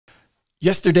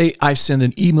Yesterday, I sent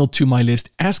an email to my list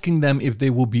asking them if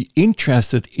they will be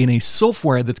interested in a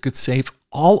software that could save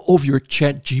all of your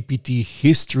ChatGPT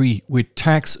history with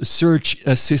tags, search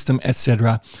system,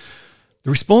 etc. The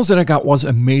response that I got was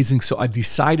amazing, so I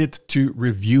decided to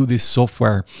review this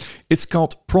software. It's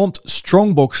called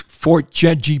PromptStrongbox for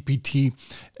ChatGPT,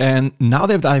 and now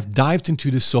that I've dived into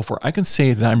this software, I can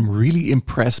say that I'm really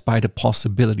impressed by the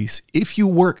possibilities. If you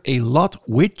work a lot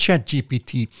with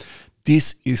ChatGPT,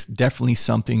 this is definitely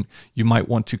something you might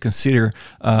want to consider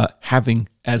having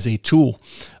as a tool.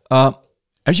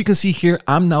 As you can see here,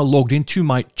 I'm now logged into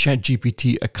my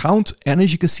ChatGPT account. And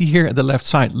as you can see here at the left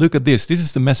side, look at this. This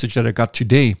is the message that I got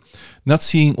today. Not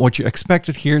seeing what you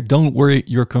expected here. Don't worry,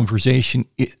 your conversation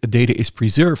data is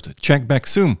preserved. Check back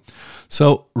soon.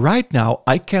 So right now,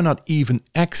 I cannot even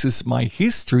access my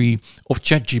history of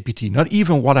ChatGPT, not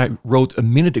even what I wrote a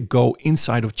minute ago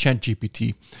inside of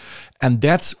ChatGPT. And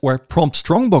that's where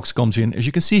PromptStrongbox comes in. As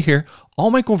you can see here, all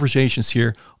my conversations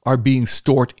here are being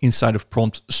stored inside of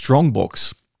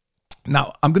PromptStrongbox.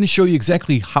 Now, I'm going to show you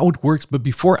exactly how it works, but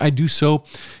before I do so,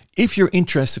 if you're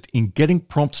interested in getting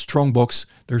PromptStrongbox,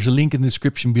 there's a link in the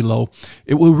description below.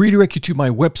 It will redirect you to my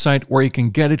website where you can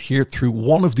get it here through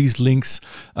one of these links.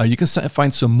 You can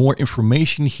find some more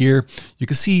information here. You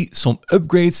can see some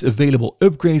upgrades, available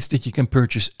upgrades that you can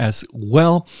purchase as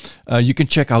well. You can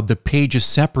check out the pages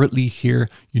separately here.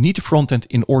 You need the front end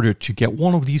in order to get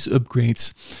one of these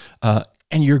upgrades.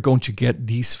 And you're going to get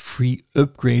these free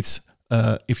upgrades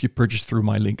if you purchase through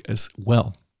my link as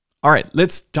well. All right,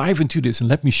 let's dive into this and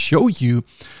let me show you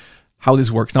how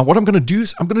this works. Now, what I'm going to do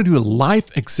is I'm going to do a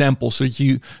live example so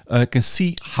you can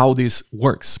see how this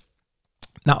works.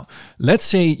 Now, let's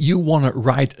say you want to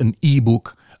write an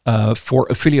ebook for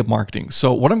affiliate marketing.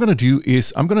 So what I'm going to do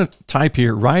is I'm going to type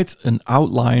here, write an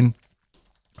outline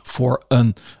for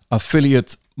an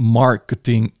affiliate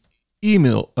marketing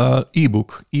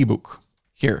ebook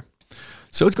here.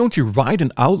 So it's going to write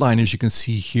an outline, as you can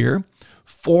see here,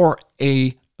 for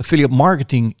a affiliate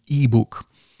marketing ebook.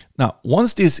 Now,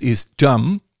 once this is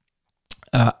done,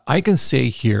 I can say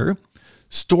here,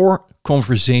 store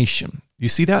conversation. You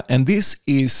see that? And this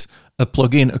is a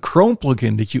plugin, a Chrome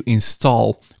plugin that you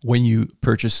install when you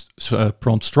purchase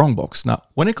PromptStrongbox. Now,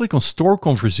 when I click on store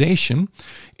conversation,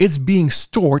 it's being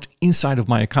stored inside of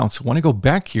my account. So when I go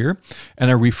back here and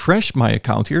I refresh my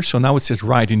account here, so now it says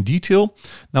write in detail.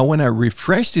 Now, when I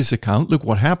refresh this account, look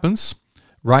what happens.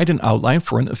 Write an outline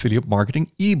for an affiliate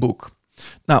marketing ebook.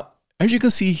 Now, as you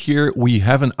can see here, we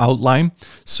have an outline.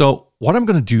 So what I'm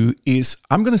going to do is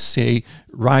I'm going to say,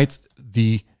 write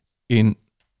the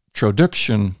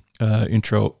introduction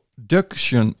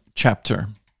chapter.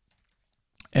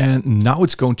 And now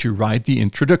it's going to write the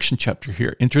introduction chapter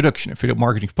here. Introduction, affiliate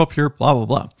marketing is popular, blah, blah,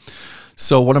 blah.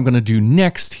 So what I'm going to do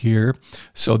next here,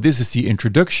 so this is the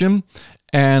introduction.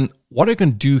 And what I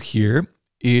can do here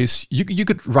is you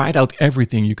could write out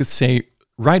everything. You could say,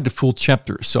 write the full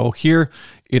chapter. So here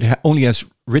it only has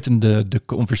written the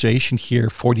conversation here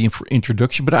for the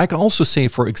introduction, but I can also say,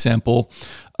 for example,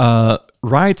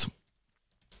 write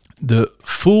the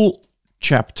full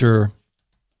chapter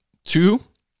 2,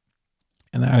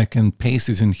 and then I can paste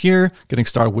this in here, getting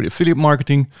started with affiliate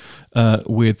marketing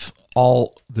with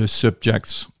all the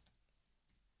subjects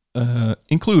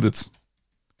included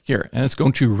here. And it's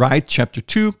going to write chapter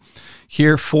 2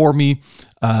 here for me.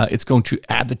 It's going to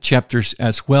add the chapters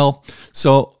as well.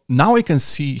 So now I can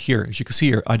see here, as you can see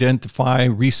here, identify,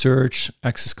 research,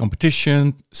 access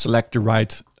competition, select the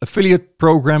right affiliate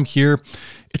program here.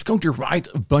 It's going to write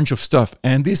a bunch of stuff.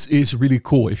 And this is really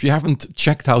cool. If you haven't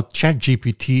checked out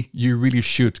ChatGPT, you really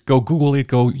should. Go Google it,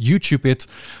 go YouTube it.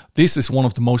 This is one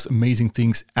of the most amazing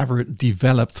things ever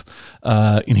developed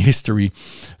in history.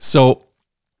 So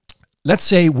let's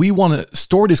say we want to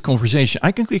store this conversation.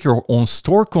 I can click here on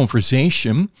store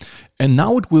conversation, and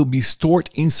now it will be stored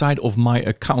inside of my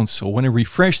account. So when I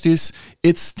refresh this,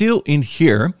 it's still in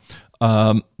here.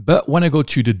 But when I go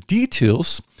to the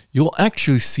details, you'll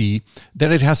actually see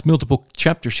that it has multiple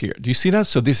chapters here. Do you see that?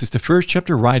 So this is the first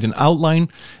chapter, write an outline.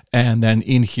 And then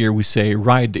in here, we say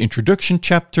write the introduction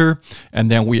chapter.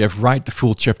 And then we have write the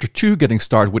full chapter 2, getting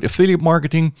started with affiliate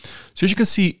marketing. So as you can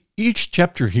see, each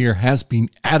chapter here has been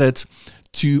added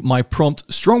to my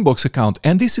PromptStrongbox account.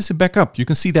 And this is a backup. You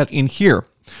can see that in here.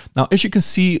 Now, as you can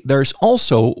see, there's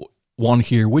also one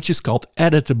here, which is called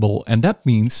editable. And that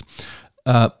means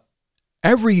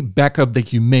every backup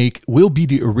that you make will be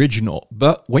the original.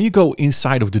 But when you go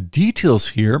inside of the details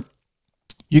here,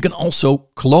 you can also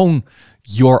clone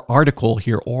your article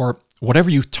here or whatever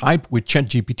you type with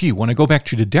ChatGPT. When I go back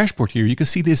to the dashboard here, you can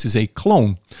see this is a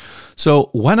clone.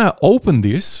 So when I open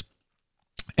this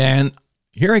and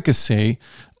here I can say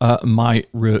my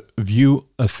review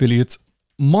affiliate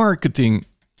marketing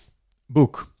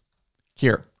book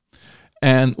here.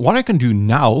 And what I can do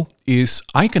now is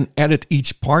I can edit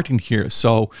each part in here.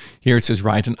 So here it says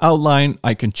write an outline.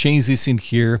 I can change this in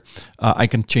here. I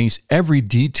can change every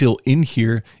detail in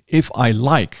here if I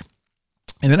like.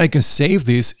 And then I can save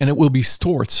this and it will be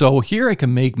stored. So here I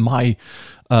can make my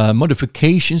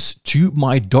modifications to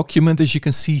my document, as you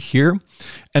can see here.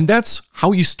 And that's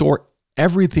how you store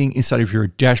everything inside of your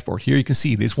dashboard. Here you can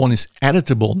see this one is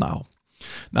editable now.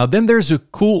 Now then there's a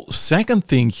cool second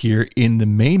thing here in the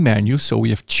main menu. So we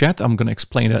have chat. I'm going to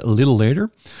explain that a little later.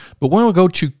 But when we go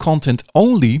to content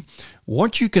only,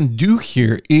 what you can do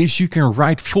here is you can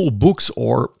write full books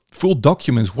or full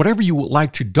documents, whatever you would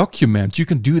like to document. You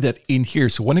can do that in here.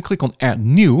 So when I click on add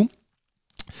new,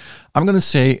 I'm going to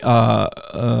say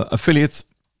affiliate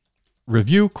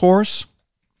review course.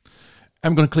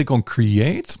 I'm going to click on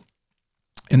create.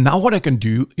 And now what I can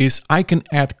do is I can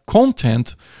add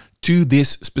content to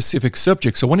this specific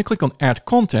subject. So when I click on add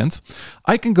content,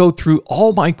 I can go through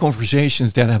all my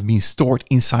conversations that have been stored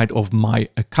inside of my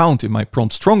account, in my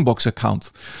PromptStrongbox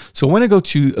account. So when I go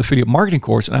to affiliate marketing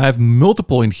course, and I have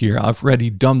multiple in here, I've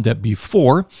already done that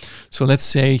before. So let's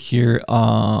say here,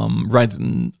 write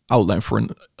an outline for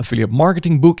an affiliate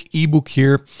marketing book, ebook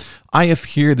here. I have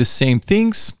here the same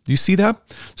things. Do you see that?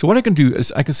 So what I can do is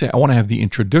I can say, I want to have the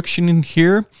introduction in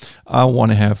here. I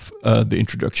want to have the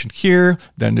introduction here,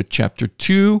 then the chapter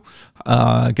 2,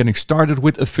 getting started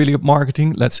with affiliate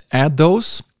marketing. Let's add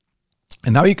those.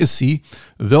 And now you can see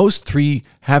those 3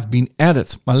 have been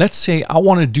added. But let's say I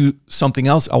want to do something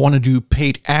else. I want to do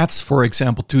paid ads, for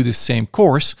example, to the same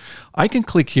course. I can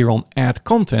click here on add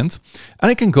content and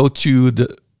I can go to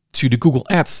the Google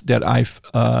Ads that I've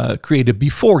created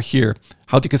before here,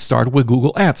 how to get started with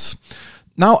Google Ads.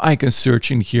 Now I can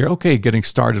search in here, okay, getting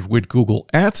started with Google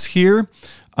Ads here.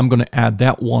 I'm going to add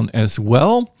that one as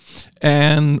well.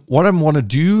 And what I want to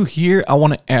do here, I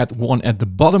want to add one at the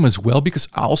bottom as well, because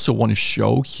I also want to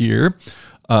show here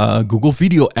Google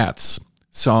Video Ads.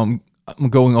 So I'm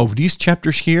going over these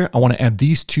chapters here. I want to add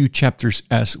these 2 chapters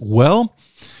as well.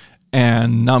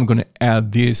 And now I'm going to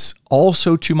add this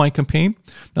also to my campaign.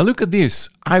 Now look at this.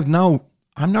 I'm now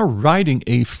writing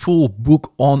a full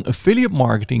book on affiliate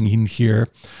marketing in here,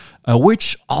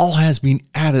 which all has been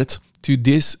added to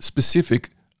this specific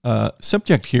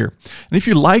subject here. And if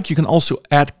you like, you can also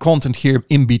add content here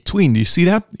in between. Do you see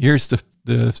that? Here's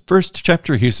the first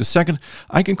chapter. Here's the second.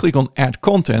 I can click on add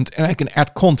content and I can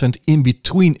add content in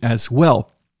between as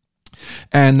well.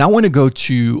 And now when I go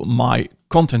to my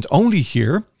content only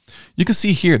here, you can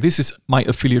see here, this is my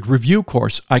affiliate review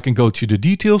course. I can go to the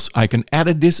details. I can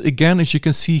edit this again, as you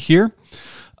can see here.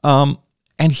 And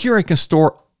here I can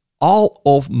store all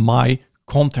of my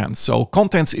content. So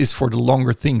contents is for the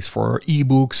longer things, for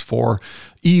ebooks, for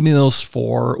emails,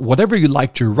 for whatever you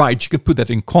like to write. You can put that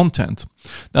in content.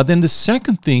 Now then the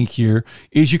second thing here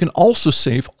is you can also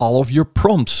save all of your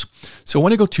prompts. So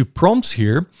when I go to prompts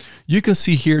here, you can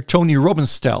see here Tony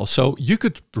Robbins style. So you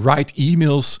could write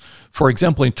emails, for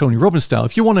example, in Tony Robbins style.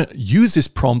 If you want to use this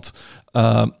prompt,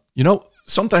 you know,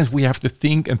 sometimes we have to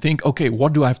think, okay,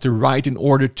 what do I have to write in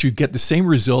order to get the same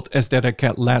result as that I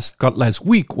got last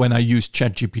week when I used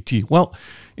ChatGPT? Well,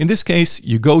 in this case,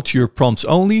 you go to your prompts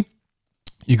only,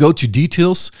 you go to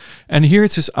details, and here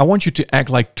it says, I want you to act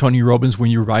like Tony Robbins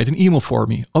when you write an email for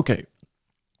me. Okay,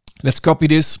 let's copy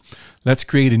this. Let's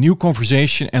create a new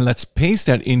conversation and let's paste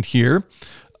that in here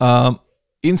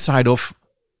inside of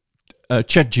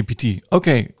ChatGPT.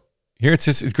 Okay, here it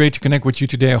says, it's great to connect with you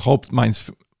today. I hope mine's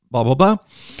blah, blah, blah.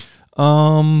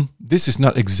 This is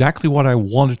not exactly what I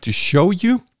wanted to show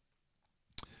you.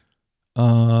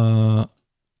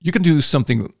 You can do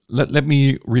something. Let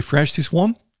me refresh this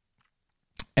one.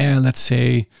 And let's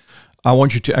say, I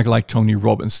want you to act like Tony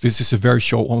Robbins. This is a very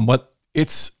short one, but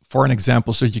it's for an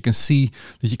example so you can see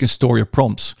that you can store your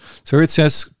prompts. So it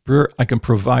says, I can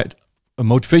provide a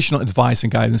motivational advice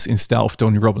and guidance in style of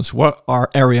Tony Robbins. What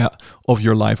area of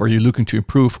your life are you looking to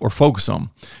improve or focus on?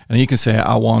 And you can say,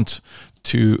 I want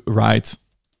to write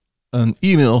an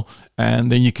email, and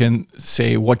then you can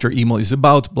say what your email is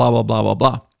about, blah, blah, blah, blah,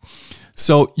 blah.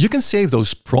 So you can save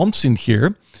those prompts in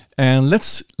here. And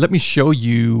let me show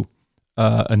you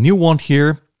a new one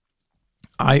here.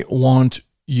 I want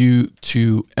you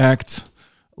to act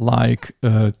like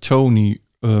Tony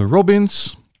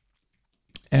Robbins.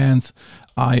 And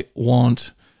I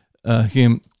want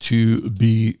him to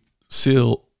be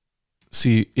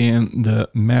Silsey in the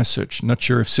message. Not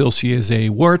sure if Silsey is a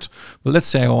word, but let's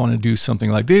say I want to do something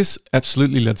like this.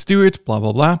 Absolutely, let's do it, blah,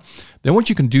 blah, blah. Then what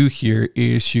you can do here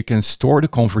is you can store the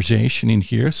conversation in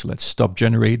here. So let's stop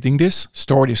generating this,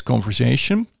 store this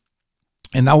conversation.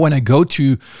 And now when I go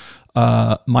to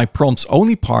my prompts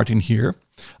only part in here,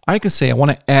 I can say I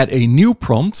want to add a new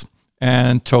prompt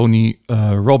and Tony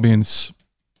Robbins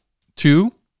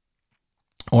 2,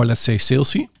 or let's say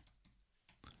Silsey.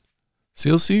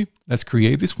 Silsey, let's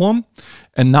create this one.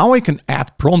 And now I can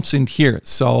add prompts in here.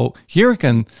 So here I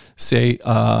can say,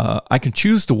 I can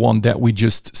choose the one that we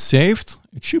just saved.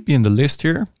 It should be in the list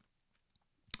here.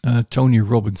 Tony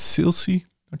Robbins Silsey,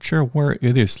 not sure where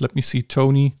it is. Let me see,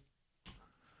 Tony.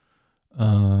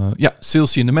 Yeah,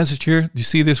 Silsey in the message here. Do you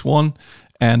see this one?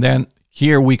 And then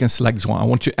here we can select this one. I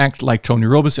want to act like Tony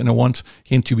Robbins and I want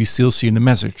him to be Silsey in the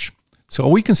message. So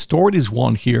we can store this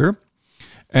one here.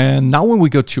 And now when we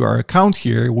go to our account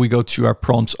here, we go to our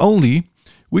prompts only,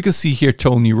 we can see here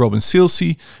Tony Robbins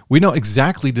Silsey. We know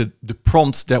exactly the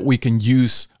prompts that we can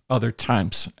use other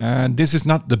times. And this is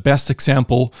not the best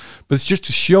example, but it's just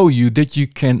to show you that you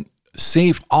can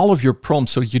save all of your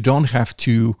prompts so you don't have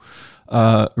to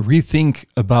rethink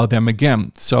about them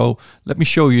again. So let me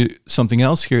show you something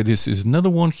else here. This is another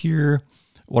one here.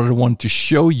 What I want to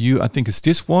show you, I think it's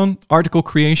this one, article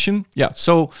creation. Yeah,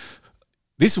 so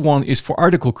this one is for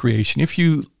article creation. If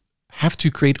you have to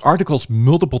create articles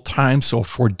multiple times or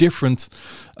for different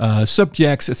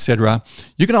subjects, etc.,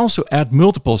 you can also add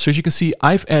multiple. So as you can see,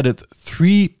 I've added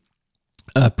 3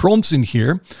 prompts in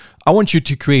here. I want you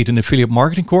to create an affiliate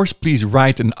marketing course. Please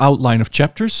write an outline of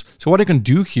chapters. So what I can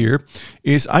do here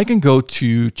is I can go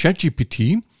to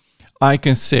ChatGPT. I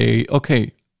can say,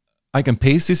 okay, I can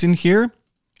paste this in here.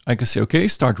 I can say, okay,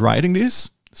 start writing this.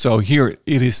 So here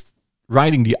it is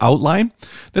writing the outline.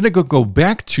 Then I could go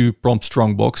back to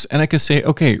PromptStrongbox and I can say,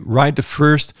 okay, write the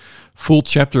first full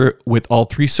chapter with all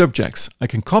 3 subjects. I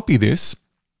can copy this.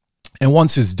 And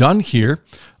once it's done here,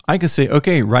 I can say,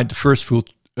 okay, write the first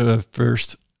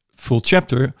full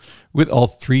chapter with all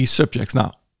 3 subjects.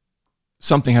 Now,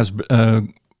 something has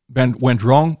went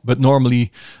wrong, but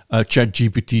normally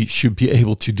ChatGPT should be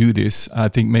able to do this. I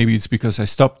think maybe it's because I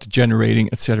stopped generating,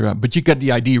 etc. But you get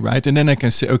the idea, right? And then I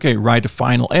can say, okay, write a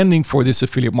final ending for this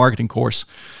affiliate marketing course.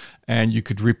 And you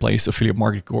could replace affiliate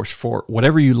marketing course for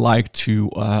whatever you like to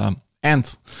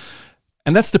end.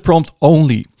 And that's the prompt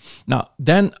only. Now,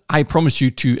 then I promised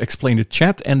you to explain the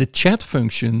chat, and the chat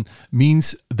function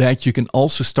means that you can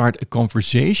also start a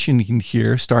conversation in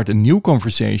here, start a new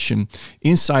conversation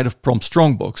inside of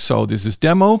PromptStrongbox. So this is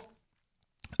demo.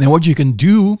 Then what you can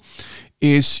do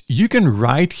is you can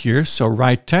write here. So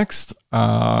write text,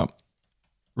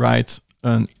 write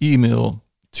an email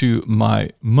to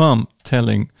my mom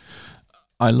telling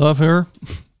I love her.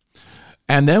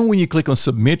 And then when you click on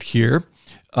submit here,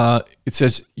 it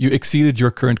says you exceeded your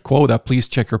current quota. Please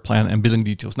check your plan and billing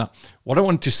details. Now, what I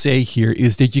want to say here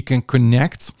is that you can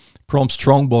connect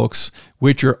PromptStrongbox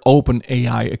with your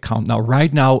OpenAI account. Now,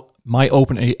 right now, my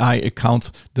OpenAI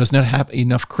account does not have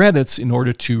enough credits in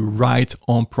order to write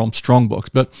on PromptStrongbox.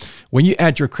 But when you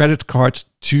add your credit card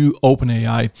to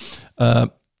OpenAI,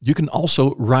 you can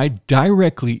also write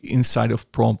directly inside of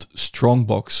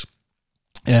PromptStrongbox.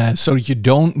 So you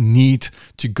don't need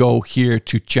to go here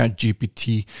to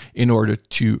ChatGPT in order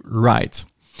to write.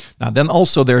 Now, then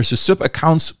also there's a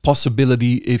sub-accounts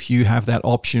possibility. If you have that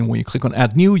option, when you click on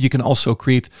add new, you can also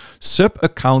create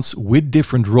sub-accounts with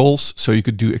different roles. So you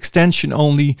could do extension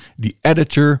only, the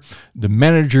editor, the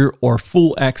manager, or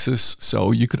full access.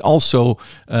 So you could also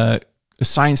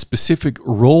assign specific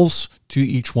roles to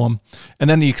each one. And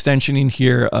then the extension in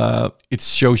here, it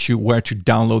shows you where to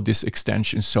download this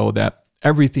extension so that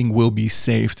everything will be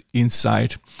saved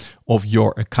inside of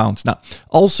your account. Now,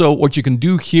 also what you can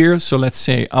do here, so let's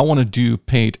say I want to do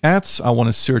paid ads. I want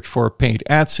to search for paid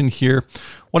ads in here.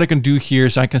 What I can do here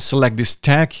is I can select this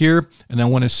tag here, and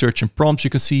then when I search in prompts, you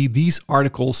can see these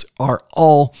articles are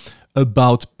all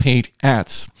about paid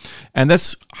ads. And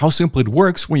that's how simple it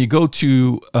works. When you go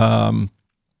to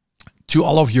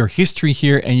all of your history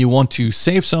here and you want to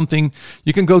save something,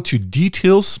 you can go to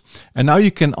details, and now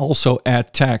you can also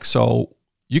add tags. So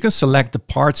you can select the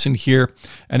parts in here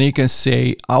and you can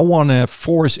say, I want to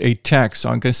force a tag. So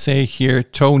I can say here,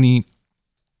 Tony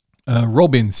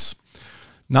Robbins.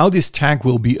 Now this tag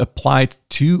will be applied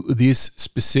to this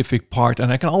specific part,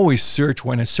 and I can always search.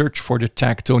 When I search for the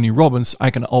tag Tony Robbins,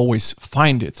 I can always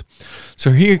find it.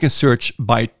 So here you can search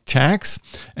by tags,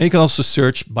 and you can also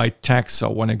search by tags. So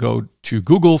when I go to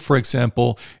Google, for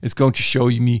example, it's going to show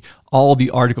me all the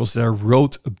articles that I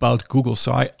wrote about Google.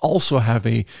 So I also have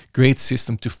a great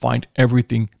system to find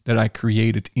everything that I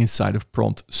created inside of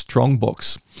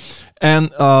PromptStrongbox. And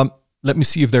let me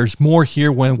see if there's more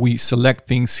here. When we select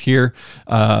things here,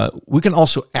 we can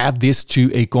also add this to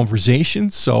a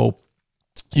conversation. So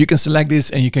you can select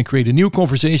this and you can create a new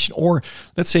conversation, or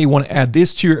let's say you want to add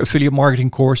this to your affiliate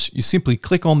marketing course. You simply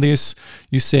click on this,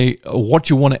 you say what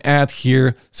you want to add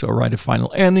here. So write a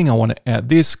final ending. I want to add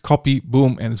this, copy,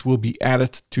 boom, and this will be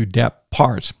added to that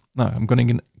part. Now I'm going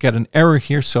to get an error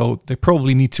here. So they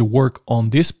probably need to work on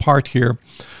this part here,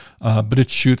 but it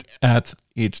should add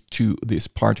it to this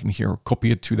part in here, or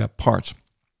copy it to that part.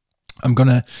 I'm going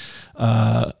to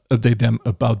update them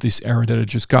about this error that I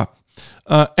just got.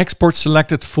 Export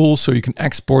selected full, so you can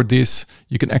export this.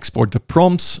 You can export the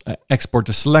prompts, export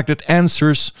the selected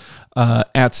answers,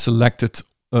 add selected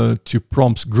to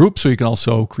prompts group, so you can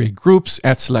also create groups,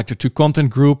 add selected to content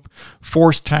group,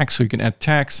 force tags, so you can add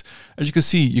tags. As you can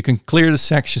see, you can clear the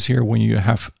sections here when you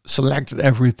have selected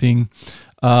everything.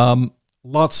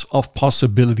 Lots of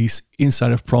possibilities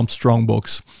inside of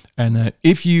PromptStrongbox. And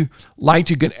if you like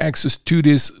to get access to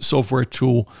this software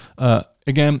tool,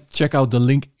 again, check out the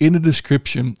link in the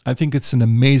description. I think it's an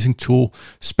amazing tool,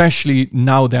 especially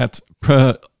now that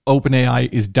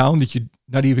OpenAI is down, that you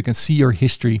not even can see your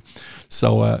history.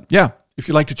 So yeah, if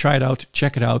you'd like to try it out,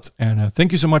 check it out. And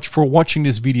thank you so much for watching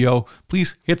this video.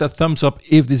 Please hit that thumbs up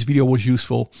if this video was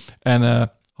useful. And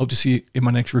hope to see you in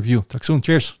my next review. Talk soon.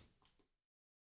 Cheers.